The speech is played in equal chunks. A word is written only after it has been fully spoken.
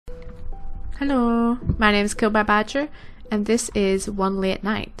Hello, my name is Killed by Badger, and this is One Late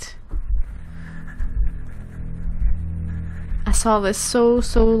Night. I saw this so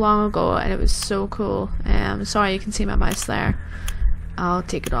long ago, and it was so cool. Sorry you can see my mouse there. I'll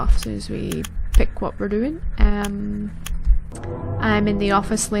take it off as soon as we pick what we're doing. I'm in the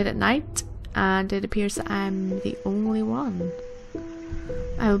office late at night, and it appears that I'm the only one.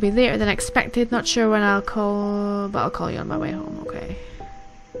 I will be later than expected, not sure when I'll call, but I'll call you on my way home, okay?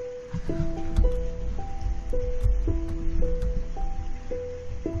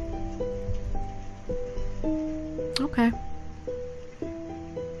 Okay.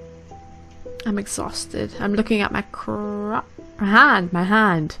 I'm exhausted. I'm looking at my hand. My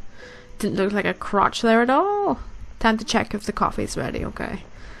hand. Didn't look like a crotch there at all. Time to check if the coffee's ready, okay?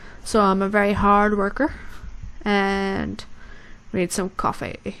 So I'm a very hard worker, and we need some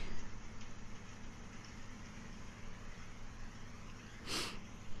coffee.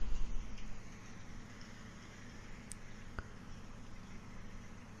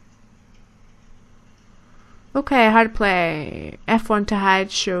 Okay, how to play. F1 to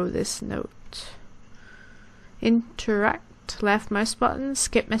hide, show this note. Interact, left mouse button,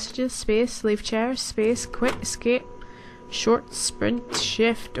 skip messages, space, leave chair, space, quit, escape, short, sprint,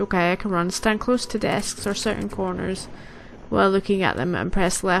 shift. Okay, I can run, stand close to desks or certain corners while looking at them, and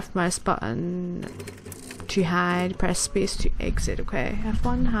press left mouse button to hide, press space to exit. Okay,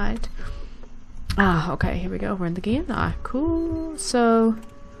 F1, hide. Ah, okay, here we go, we're in the game now. Cool, so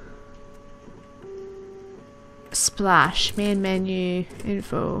splash, main menu,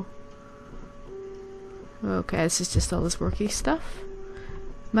 info. Okay, this is just all this worky stuff.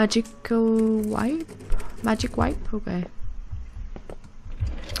 Magical wipe? Magic wipe? Okay.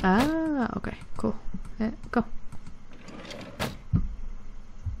 Ah, okay, cool. Go.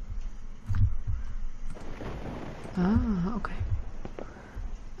 Ah, okay.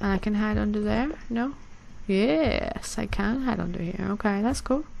 And I can hide under there? No? Yes, I can hide under here. Okay, that's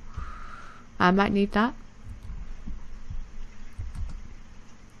cool. I might need that.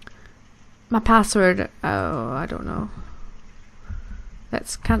 My password, oh, I don't know.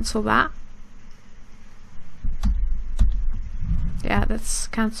 Let's cancel that. Yeah, let's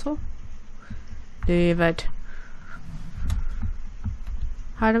cancel. David.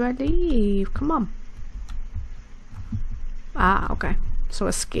 How do I leave? Come on. Ah, okay. So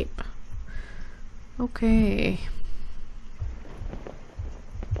escape. Okay.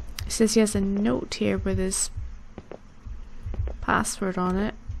 It says he has a note here with his password on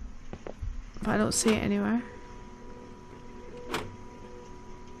it, but I don't see it anywhere.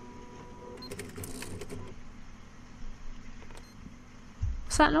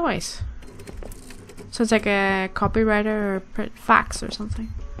 What's that noise? Sounds like a copywriter or fax or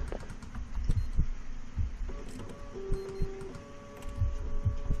something.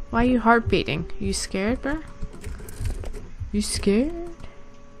 Why are you heart beating? You scared, bro? You scared?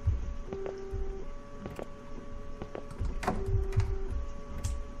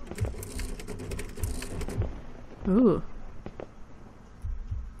 Ooh.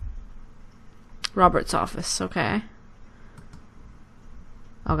 Robert's office, okay.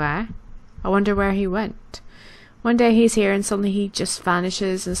 Okay. I wonder where he went. One day he's here and suddenly he just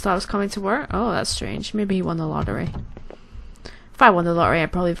vanishes and stops coming to work. Oh, that's strange. Maybe he won the lottery. If I won the lottery,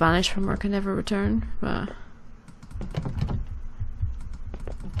 I'd probably vanish from work and never return. But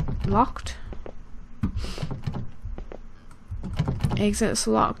locked. Exit's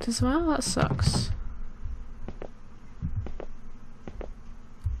locked as well. That sucks.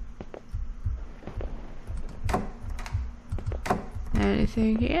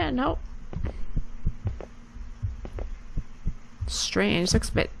 Anything here? Nope. Strange.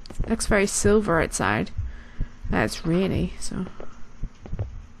 Looks very silver outside. It's rainy, so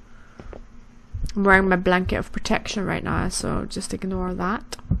I'm wearing my blanket of protection right now, so just ignore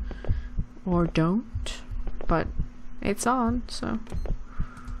that. Or don't. But it's on, so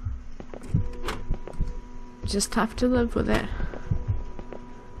just have to live with it.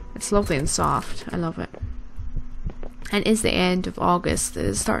 It's lovely and soft. I love it. And it's the end of August. It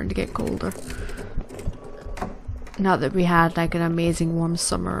is starting to get colder. Not that we had like an amazing warm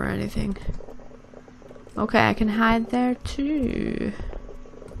summer or anything. Okay, I can hide there too.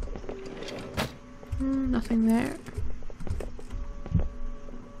 Nothing there.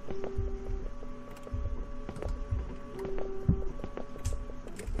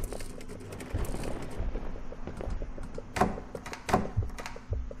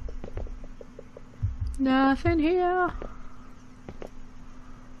 Nothing here.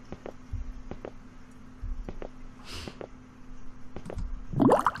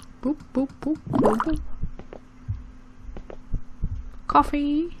 Boop, boop, boop, boop, boop.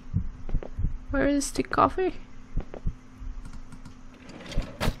 Coffee. Where is the coffee?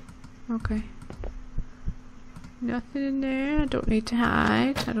 Okay. Nothing in there. I don't need to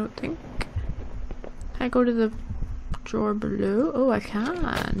hide, I don't think. Can I go to the drawer below? Oh, I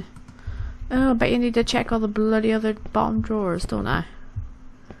can. Oh, but you need to check all the bloody other bottom drawers, don't I?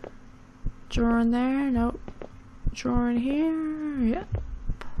 Drawer in there? Nope. Drawer in here? Yep.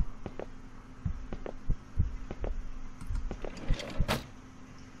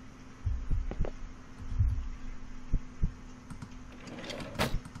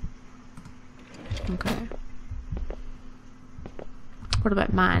 Okay. What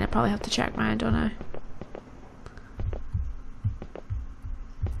about mine? I probably have to check mine, don't I?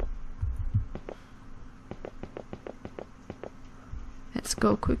 Let's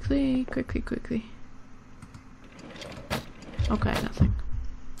go quickly, quickly. Okay, nothing.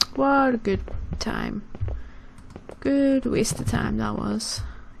 What a good time. Good waste of time that was.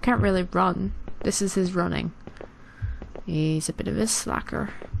 Can't really run. This is his running. He's a bit of a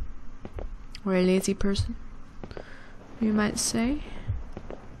slacker. Or a lazy person, you might say.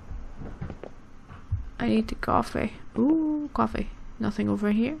 I need the coffee. Ooh, coffee. Nothing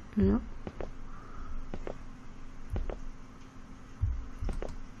over here? No.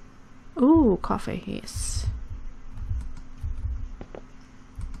 Ooh, coffee, yes.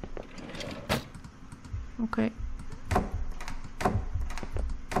 Okay.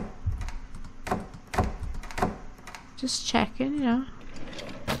 Just checking, you know.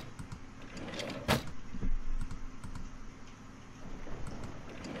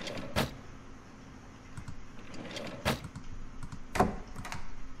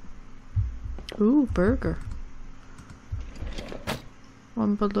 Ooh, burger.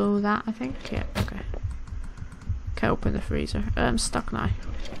 One below that, I think. Yeah, okay. Can't open the freezer. I'm stuck now.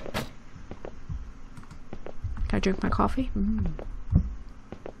 Can I drink my coffee?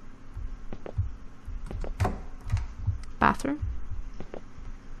 Bathroom?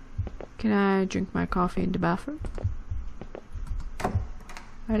 Can I drink my coffee in the bathroom?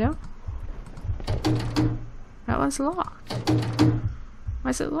 Hello? That one's locked. Why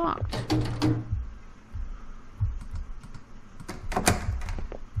is it locked?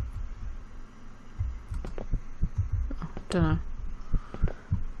 Don't know.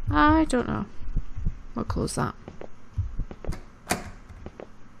 I don't know. We'll close that.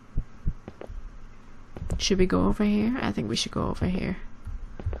 Should we go over here? I think we should go over here.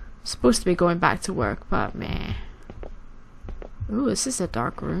 Supposed to be going back to work, but meh. Ooh, this is a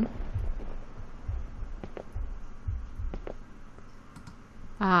dark room.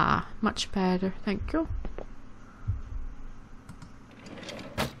 Ah, much better, thank you.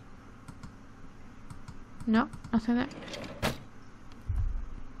 No, nothing there.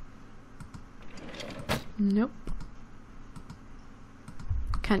 Nope.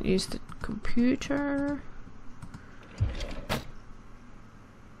 Can't use the computer.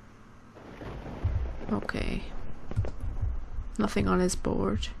 Okay. Nothing on his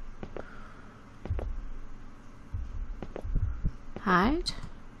board. Hide?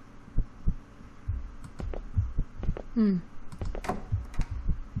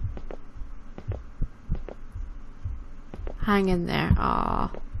 Hang in there.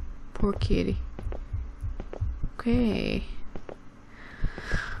 Aw, poor kitty. Okay.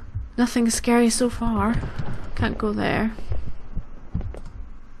 Nothing scary so far. Can't go there.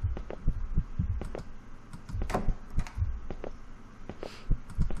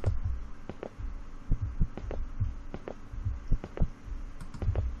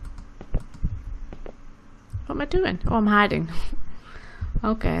 What am I doing? Oh, I'm hiding.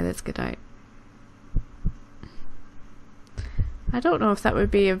 Okay, let's get out. I don't know if that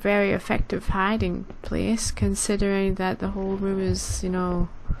would be a very effective hiding place, considering that the whole room is, you know,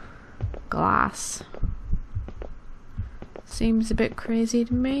 glass. Seems a bit crazy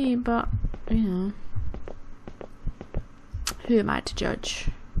to me, but, you know, who am I to judge?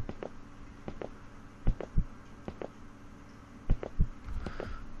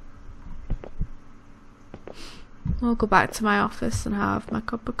 I'll go back to my office and have my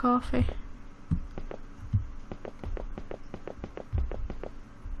cup of coffee.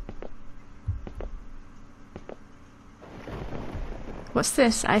 What's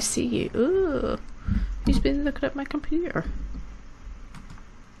this? I see you. Ooh, who's been looking at my computer?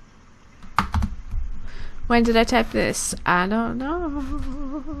 When did I type this? I don't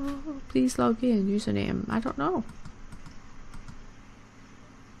know. Please log in. Username. I don't know.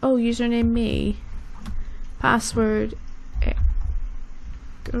 Oh, username me. Password.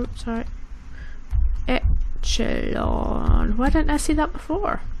 Oh, sorry. Echelon. Why didn't I see that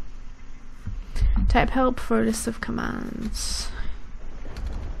before? Type help for a list of commands.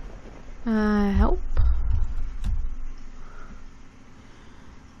 Help.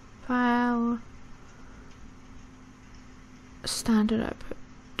 File. Standard output.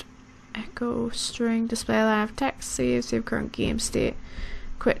 Echo string display live text. Save current game state.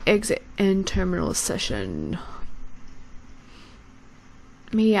 Quit exit in terminal session.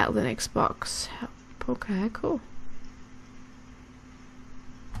 Me at Linux box. Help. Okay, cool.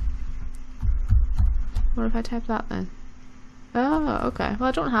 What if I type that then? Oh, okay. Well,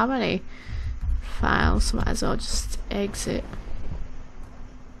 I don't have any files, so might as well just exit.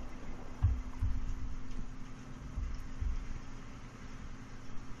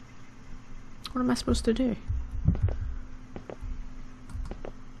 What am I supposed to do?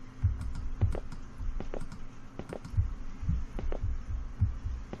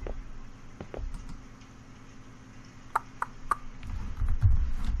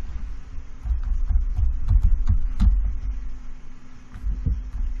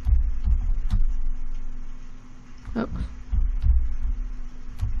 Oh.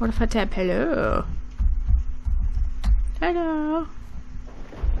 What if I type hello? Hello.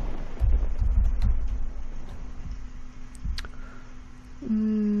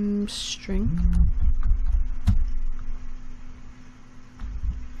 String.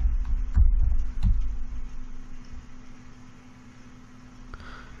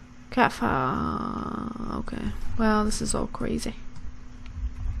 Cat file. Okay. Well, this is all crazy.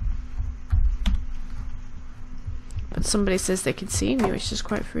 But somebody says they can see me, which is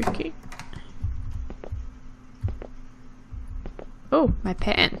quite freaky. Oh, my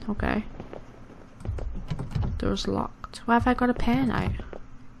pen. Okay. Door's locked. Why have I got a pen out?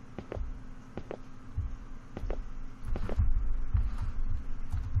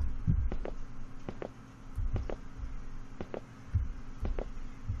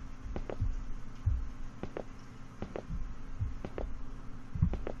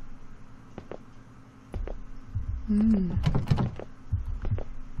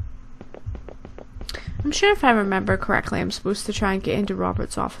 I'm sure if I remember correctly, I'm supposed to try and get into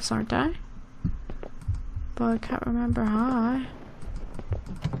Robert's office, aren't I? But I can't remember how.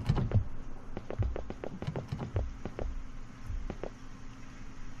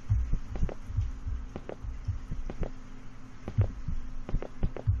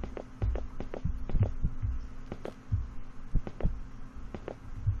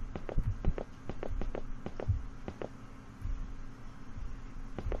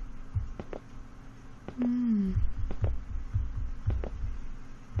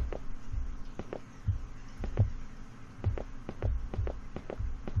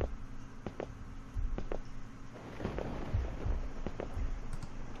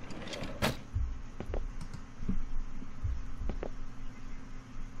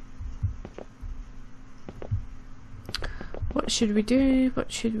 What should we do?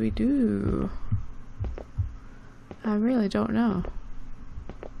 What should we do? I really don't know.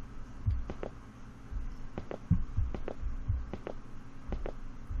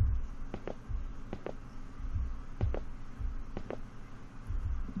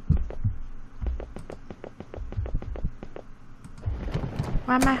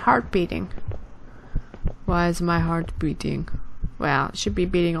 Why am my heart beating? Why is my heart beating? Well, it should be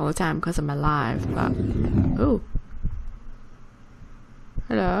beating all the time because I'm alive, but... Ooh.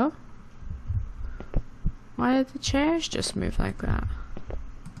 Hello? Why did the chairs just move like that?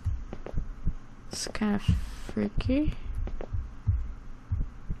 It's kind of freaky.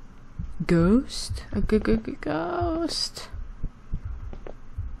 Ghost? A ghost?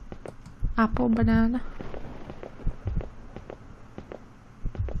 Apple, banana.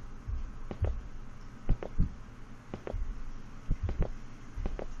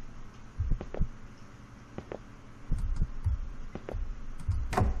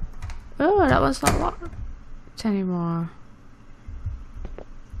 Oh, that was not locked anymore.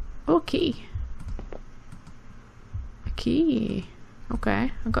 Oh, key. A key.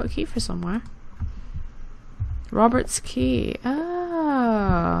 Okay, I got a key for somewhere. Robert's key.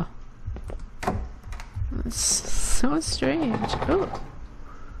 Oh. That's so strange. Oh.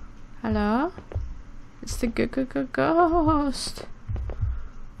 Hello? It's the ghost.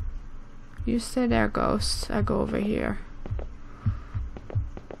 You stay there, ghost. I go over here.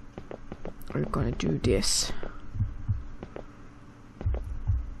 We're gonna do this.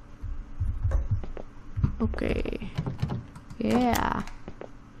 Okay. Yeah.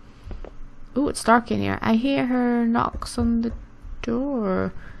 Ooh, it's dark in here. I hear her knocks on the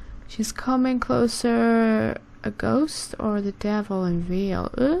door. She's coming closer. A ghost or the devil in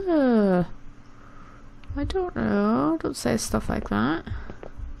veil? Ugh. I don't know. Don't say stuff like that.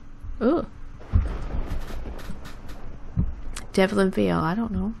 Ugh. Devil in veil. I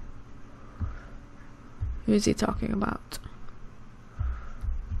don't know. Who is he talking about?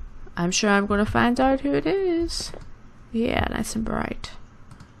 I'm sure I'm gonna find out who it is. Yeah, nice and bright.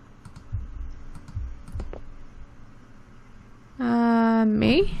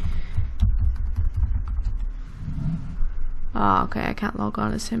 Me? Oh, okay, I can't log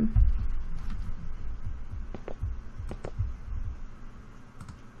on as him.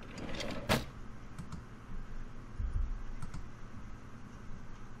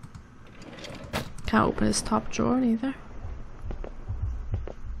 Can't open his top drawer either.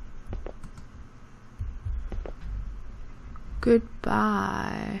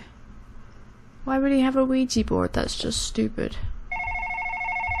 Goodbye. Why would he have a Ouija board? That's just stupid.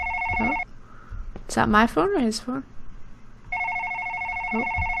 Oh. Is that my phone or his phone? Oh.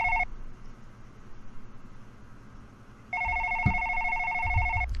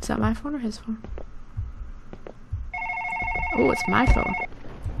 Is that my phone or his phone? Oh, it's my phone.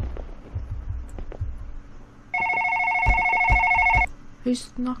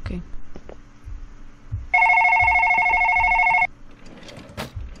 Who's knocking?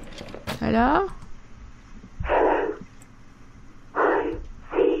 Hello?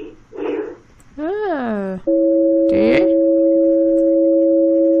 Oh. Do you?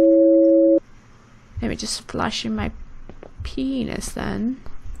 Let me just flash in my penis then.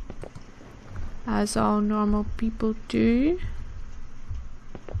 As all normal people do.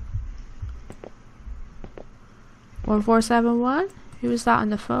 1471? Who was that on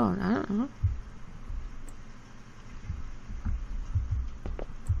the phone? I don't know.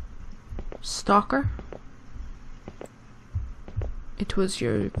 Stalker? It was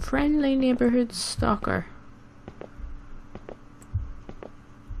your friendly neighborhood stalker.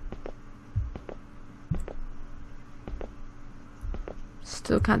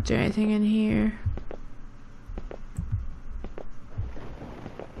 Still can't do anything in here.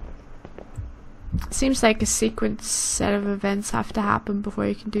 Seems like a sequence set of events have to happen before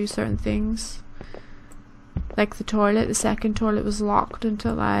you can do certain things. Like the toilet, the second toilet was locked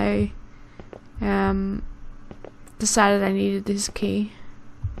until I decided I needed his key.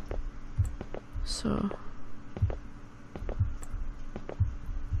 So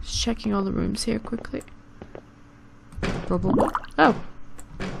just checking all the rooms here quickly. Oh,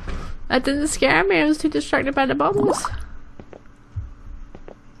 that didn't scare me. I was too distracted by the bubbles.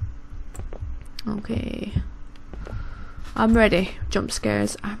 Okay, I'm ready. Jump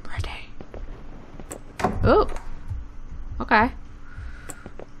scares, I'm ready. Oh, okay.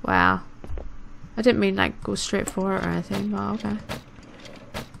 Wow, I didn't mean like go straight for it or anything, but okay.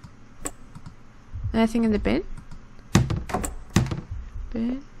 Anything in the bin?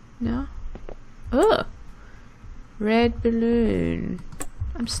 Bin? No. Oh, red balloon.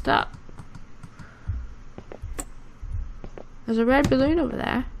 I'm stuck. There's a red balloon over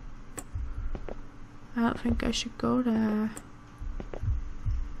there. I don't think I should go there.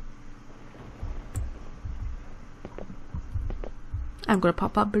 I'm gonna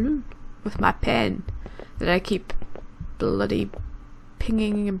pop that balloon with my pen that I keep bloody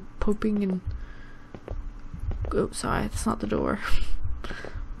pinging and popping and... Oh, sorry, that's not the door.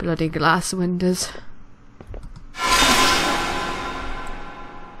 Bloody glass windows.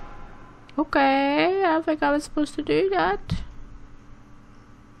 Okay, I don't think I was supposed to do that.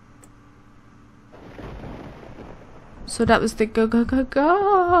 So that was the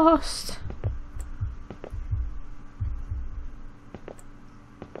ghost.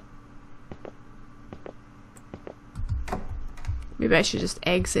 Maybe I should just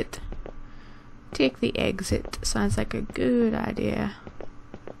exit. Take the exit. Sounds like a good idea.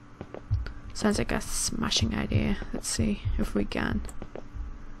 Sounds like a smashing idea. Let's see if we can.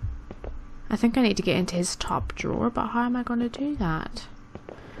 I think I need to get into his top drawer, but how am I going to do that?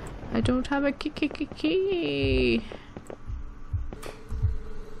 I don't have a key.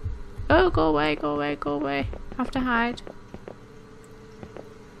 Oh, go away, go away, go away. I have to hide.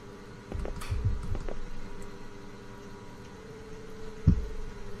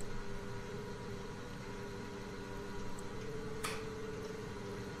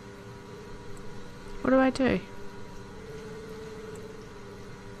 What do I do?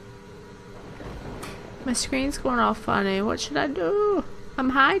 My screen's going all funny. What should I do?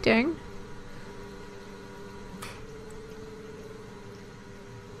 I'm hiding.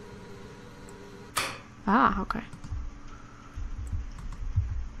 Ah, okay.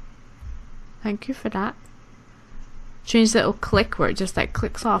 Thank you for that. Change the little click where it just like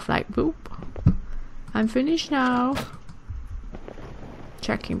clicks off like boop. I'm finished now.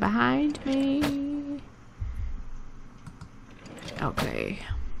 Checking behind me. Okay.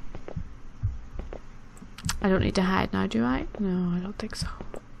 I don't need to hide now, do I? No, I don't think so.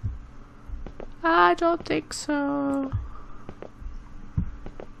 I don't think so.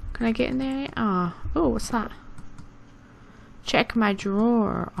 Can I get in there? Oh, what's that? Check my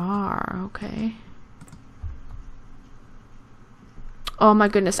drawer. R, okay. Oh my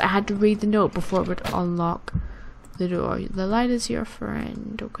goodness, I had to read the note before it would unlock the door. The light is your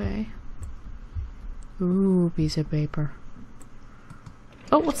friend, okay. Ooh, piece of paper.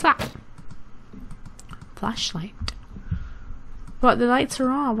 Oh, what's that? Flashlight. But the lights are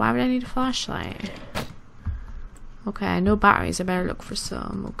on. Why would I need a flashlight? Okay, no batteries. I better look for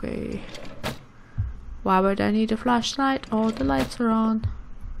some. Okay. Why would I need a flashlight? Oh, the lights are on.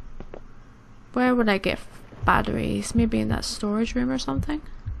 Where would I get batteries? Maybe in that storage room or something?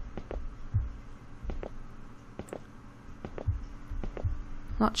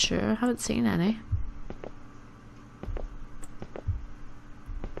 Not sure. Haven't seen any.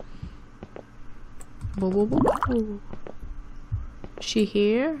 Whoa, whoa, whoa. Is she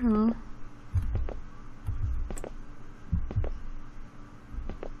here? Oh.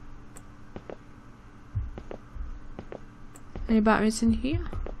 Any batteries in here?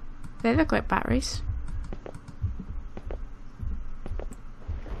 They look like batteries.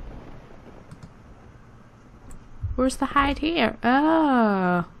 Where's the hide here?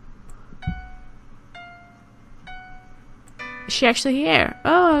 Oh. Is she actually here?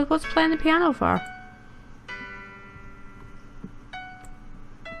 Oh, what's playing the piano for?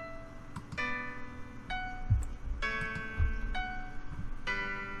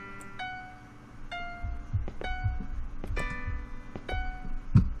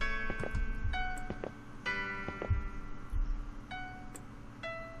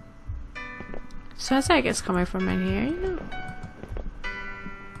 Sounds like it's coming from in here, you know.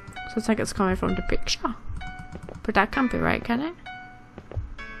 Sounds like it's coming from the picture. But that can't be right, can it?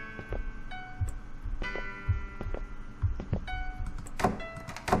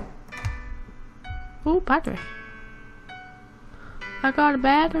 Oh, battery. I got a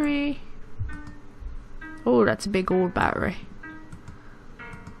battery. Oh, that's a big old battery.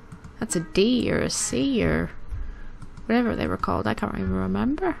 That's a D or a C or whatever they were called. I can't even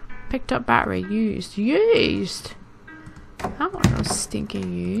remember. Picked up battery. Used. Used! I want no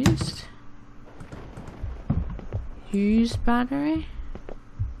stinking used. Used battery?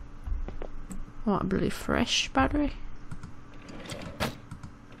 I want a bloody fresh battery.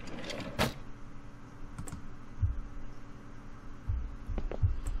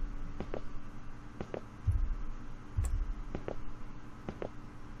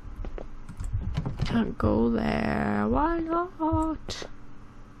 Can't go there. Why not?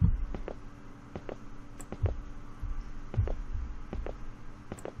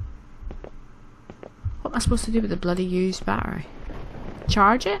 What am I supposed to do with the bloody used battery?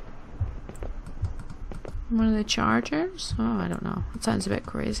 Charge it? One of the chargers? Oh, I don't know. It sounds a bit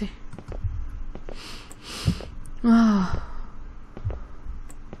crazy. Oh.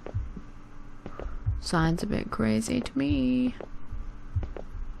 Sounds a bit crazy to me.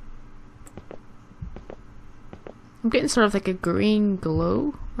 I'm getting sort of like a green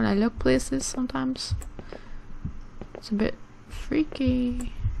glow when I look places sometimes. It's a bit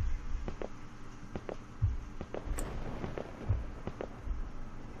freaky.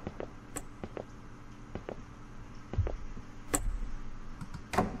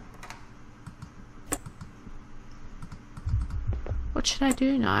 What should I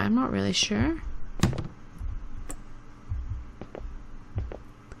do now? I'm not really sure.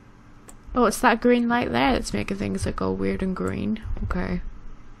 Oh, it's that green light there that's making things like all weird and green. Okay.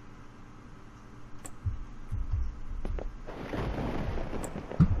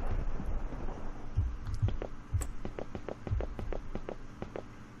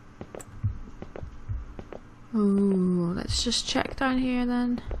 Ooh, let's just check down here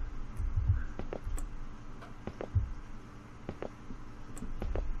then.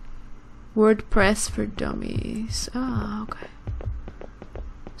 WordPress for Dummies. Oh, okay.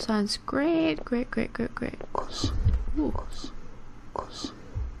 Sounds great, great. Ooh.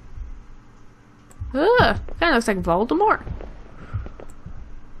 Ugh, kinda looks like Voldemort.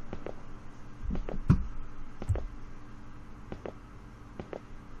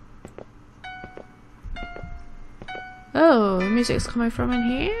 Oh, the music's coming from in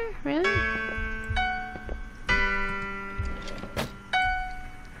here? Really?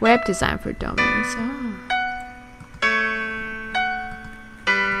 Web design for dummies. Oh.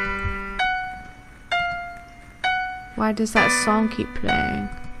 Why does that song keep playing?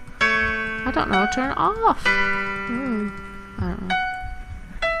 I don't know. Turn it off. Ooh. I don't know.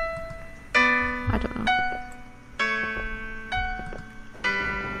 I don't know.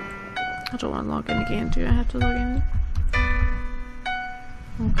 I don't want to log in again, do I have to log in?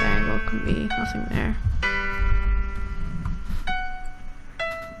 Okay, well, can be nothing there.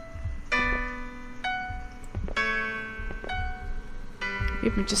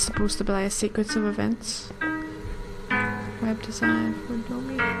 Maybe just supposed to be like a sequence of events. Web design for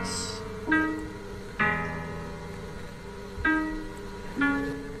domains.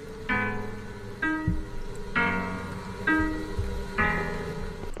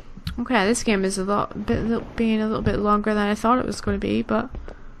 Okay, this game is being a little bit longer than I thought it was going to be, but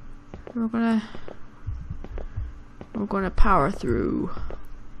we're gonna power through.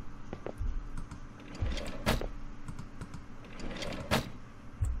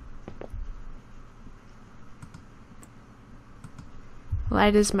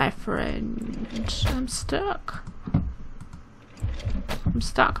 Light is my friend. I'm stuck. I'm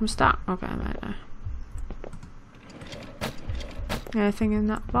stuck. Okay, I'm out now. Anything in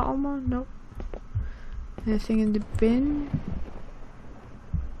that bottom one? Nope. Anything in the bin?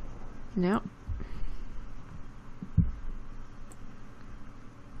 Nope.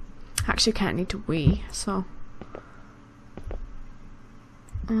 Actually can't need to wee, so.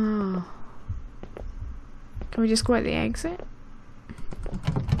 Oh. Can we just go out the exit?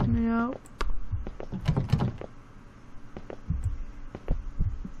 Nope.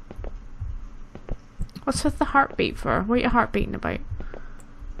 What's with the heartbeat for? What are you heart beating about?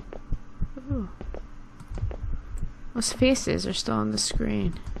 Ooh. Those faces are still on the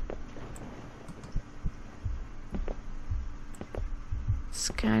screen. It's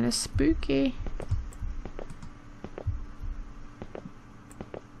kind of spooky.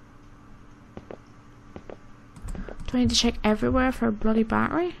 Do I need to check everywhere for a bloody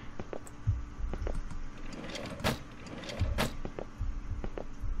battery?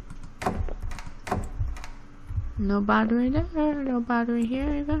 No battery there, no battery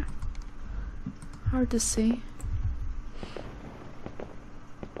here either. Hard to see.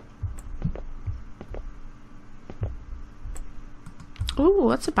 Ooh,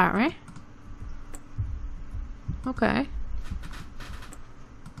 what's a battery? Okay.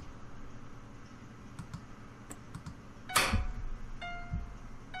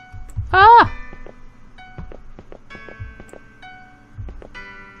 Ah!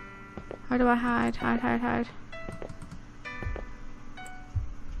 How do I hide? Hide.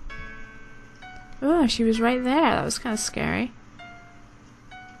 Oh, she was right there. That was kind of scary.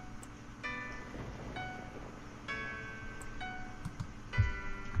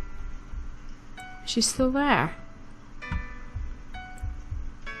 She's still there.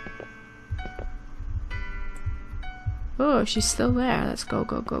 Oh, she's still there. Let's go.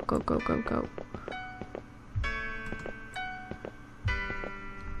 Can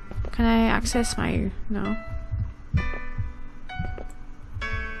I access my... No.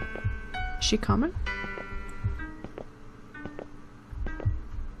 Is she coming?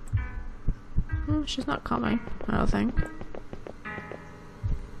 Oh, she's not coming, I don't think.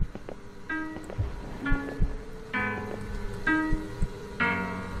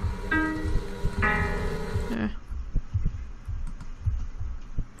 Yeah.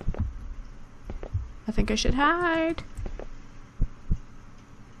 I think I should hide.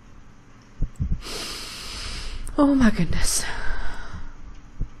 Oh my goodness.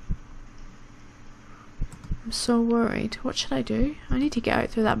 I'm so worried. What should I do? I need to get out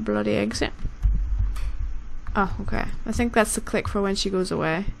through that bloody exit. Oh, okay. I think that's the click for when she goes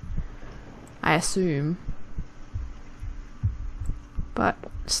away. I assume. But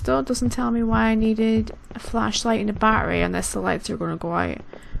still doesn't tell me why I needed a flashlight and a battery unless the lights are going to go out.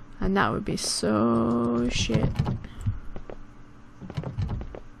 And that would be so shit.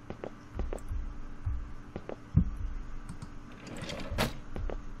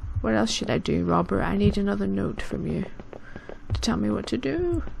 What else should I do, Robert? I need another note from you to tell me what to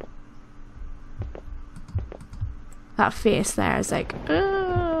do. That face there is like,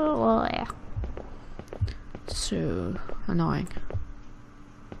 oh, yeah. So annoying.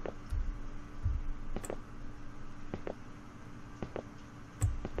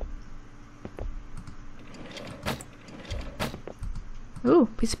 Ooh,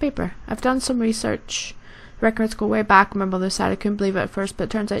 piece of paper. I've done some research. Records go way back on my mother's side. I couldn't believe it at first, but it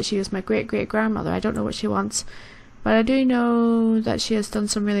turns out she was my great-great-grandmother. I don't know what she wants, but I do know that she has done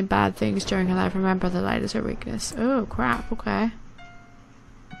some really bad things during her life. Remember, the light is her weakness. Oh, crap. Okay.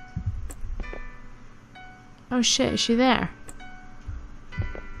 Oh, shit. Is she there?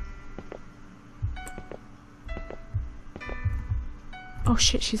 Oh,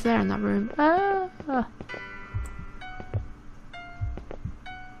 shit. She's there in that room. Ah!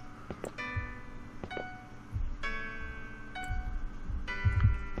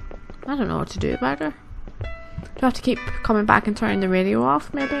 I don't know what to do about her. I have to keep coming back and turning the radio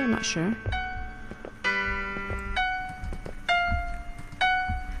off, maybe? I'm not sure.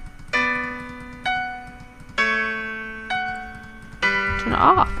 Turn it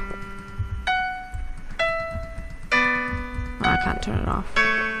off. Oh, I can't turn it off.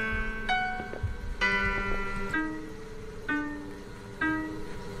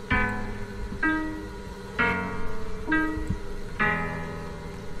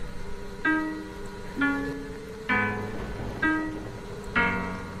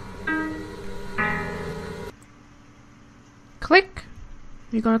 Click.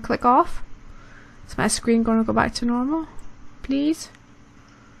 Are you gonna click off? Is my screen gonna go back to normal? Please?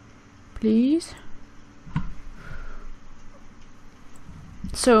 Please?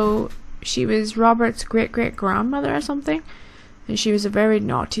 So, she was Robert's great-great-grandmother or something, and she was a very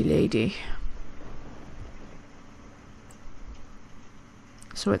naughty lady.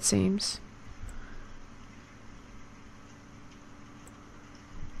 So it seems.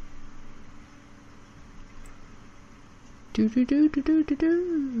 Do do do do do do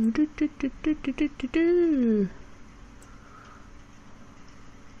do do do do do do do do.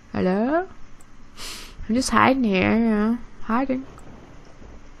 Hello? I'm just hiding here, you know, hiding.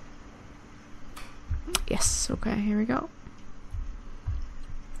 Yes, okay, here we go.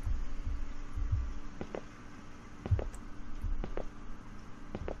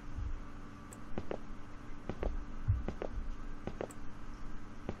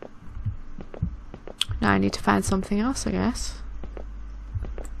 Now I need to find something else, I guess.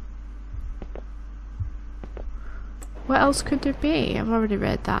 What else could there be? I've already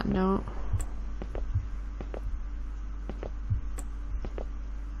read that note.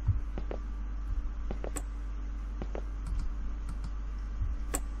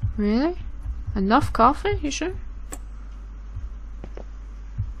 Really? Enough coffee? You sure?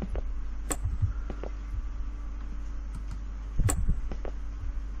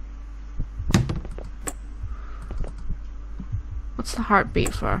 What's the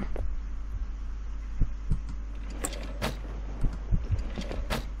heartbeat for?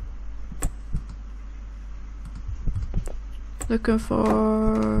 Looking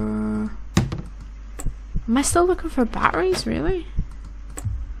for... Am I still looking for batteries? Really?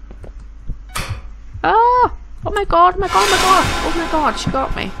 Ah! Oh my god, oh my god, oh my god! Oh my god, she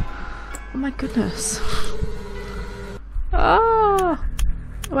got me. Oh my goodness. Ah!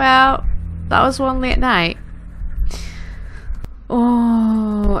 Well, that was one late night.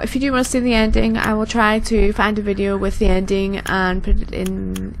 Oh, if you do want to see the ending, I will try to find a video with the ending and put it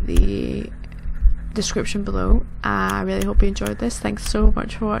in the description below. I really hope you enjoyed this. Thanks so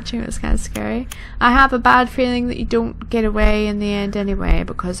much for watching. It was kind of scary. I have a bad feeling that you don't get away in the end anyway,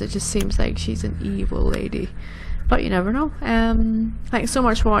 because it just seems like she's an evil lady. But you never know. Thanks so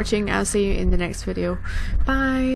much for watching. I'll see you in the next video. Bye.